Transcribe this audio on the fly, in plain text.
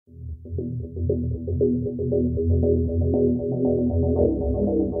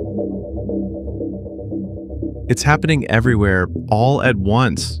It's happening everywhere, all at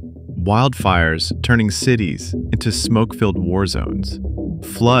once. Wildfires turning cities into smoke-filled war zones.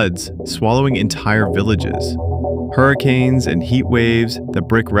 Floods swallowing entire villages. Hurricanes and heat waves that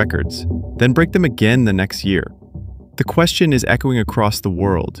break records, then break them again the next year. The question is echoing across the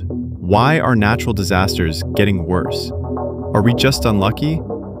world. Why are natural disasters getting worse? Are we just unlucky,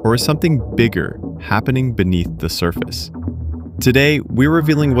 or is something bigger happening beneath the surface? Today, we're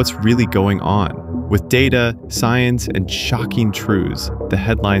revealing what's really going on, with data, science, and shocking truths the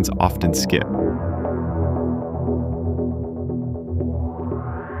headlines often skip.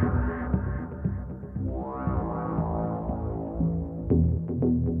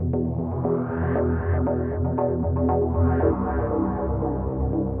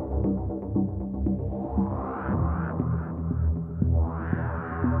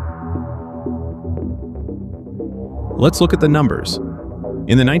 Let's look at the numbers.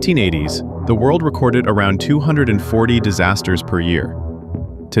 In the 1980s, the world recorded around 240 disasters per year.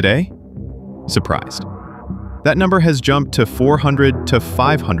 Today? Surprised. That number has jumped to 400 to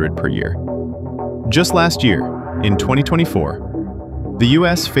 500 per year. Just last year, in 2024, the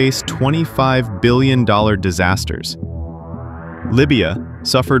US faced $25 billion disasters. Libya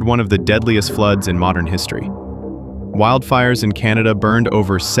suffered one of the deadliest floods in modern history. Wildfires in Canada burned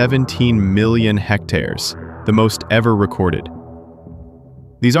over 17 million hectares, the most ever recorded.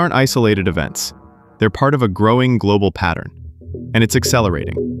 These aren't isolated events. They're part of a growing global pattern, and it's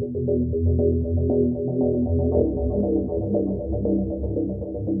accelerating.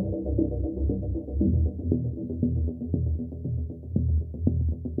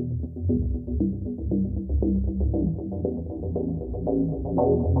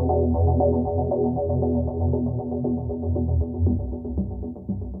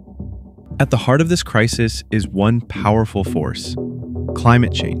 At the heart of this crisis is one powerful force: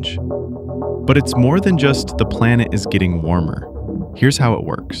 climate change. But it's more than just the planet is getting warmer. Here's how it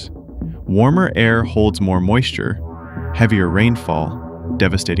works. Warmer air holds more moisture, heavier rainfall,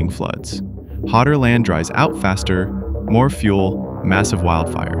 devastating floods. Hotter land dries out faster, more fuel, massive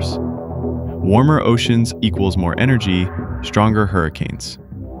wildfires. Warmer oceans equals more energy, stronger hurricanes.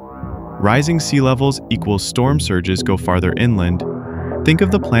 Rising sea levels equals storm surges go farther inland. Think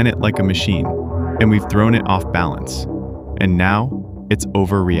of the planet like a machine, and we've thrown it off balance. And now, it's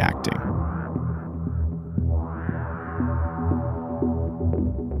overreacting.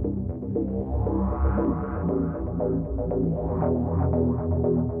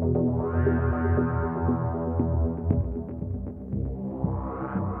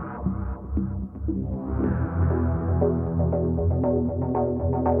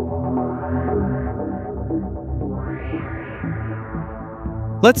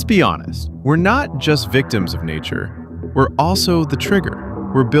 Let's be honest, we're not just victims of nature, we're also the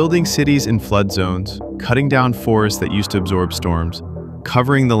trigger. We're building cities in flood zones, cutting down forests that used to absorb storms,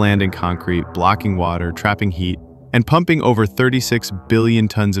 covering the land in concrete, blocking water, trapping heat, and pumping over 36 billion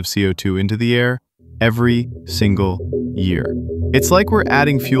tons of CO2 into the air every single year. It's like we're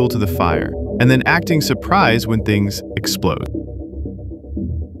adding fuel to the fire and then acting surprised when things explode.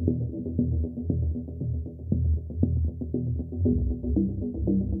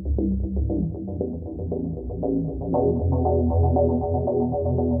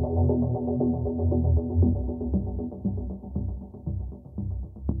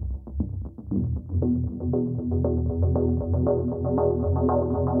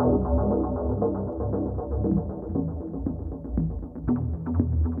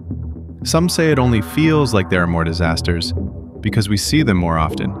 Some say it only feels like there are more disasters because we see them more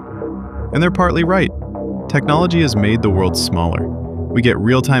often. And they're partly right. Technology has made the world smaller. We get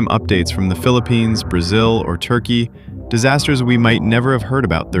real-time updates from the Philippines, Brazil, or Turkey, disasters we might never have heard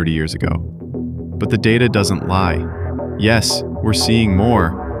about 30 years ago. But the data doesn't lie. Yes, we're seeing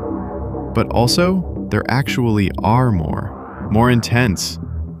more, but also there actually are more intense,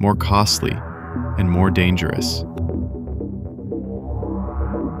 more costly, and more dangerous.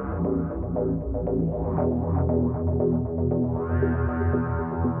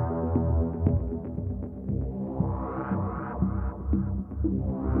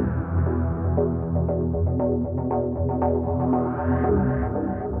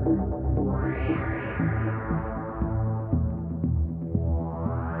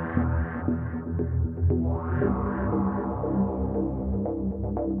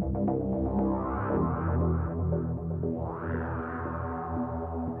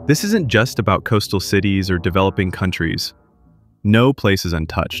 This isn't just about coastal cities or developing countries. No place is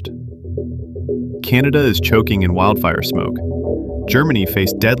untouched. Canada is choking in wildfire smoke. Germany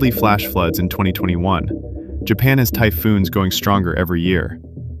faced deadly flash floods in 2021. Japan has typhoons going stronger every year.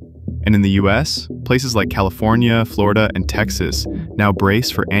 And in the US, places like California, Florida, and Texas now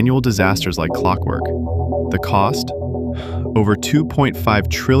brace for annual disasters like clockwork. The cost? Over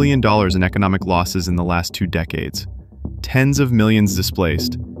 $2.5 trillion in economic losses in the last 2 decades. Tens of millions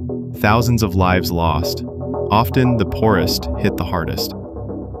displaced. Thousands of lives lost. Often, the poorest hit the hardest.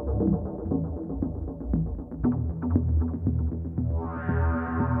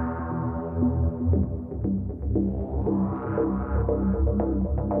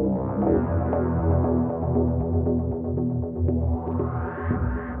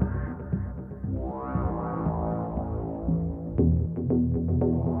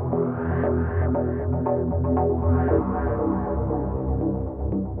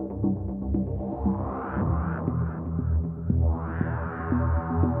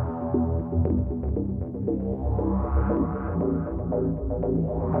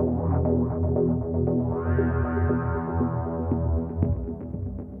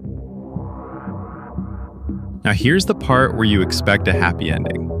 Now here's the part where you expect a happy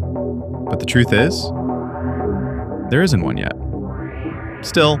ending. But the truth is, there isn't one yet.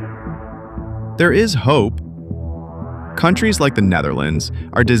 Still, there is hope. Countries like the Netherlands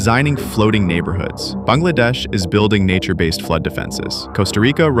are designing floating neighborhoods. Bangladesh is building nature-based flood defenses. Costa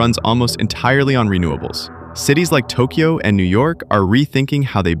Rica runs almost entirely on renewables. Cities like Tokyo and New York are rethinking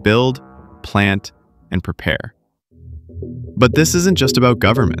how they build, plant, and prepare. But this isn't just about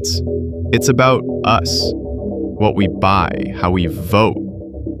governments. It's about us. What we buy, how we vote,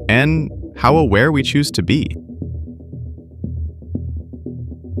 and how aware we choose to be.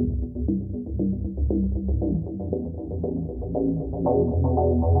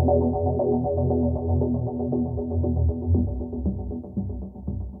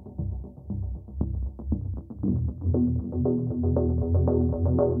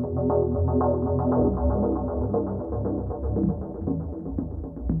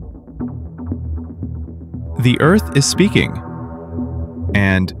 The Earth is speaking,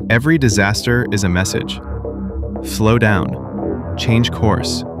 and every disaster is a message. Slow down, change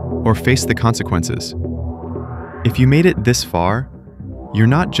course, or face the consequences. If you made it this far, you're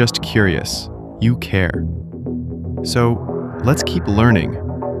not just curious, you care. So let's keep learning.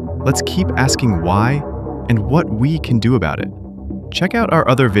 Let's keep asking why and what we can do about it. Check out our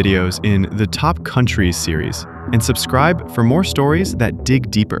other videos in the Top Countries series and subscribe for more stories that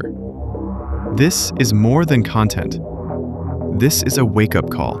dig deeper. This is more than content. This is a wake-up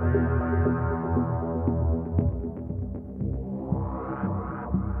call.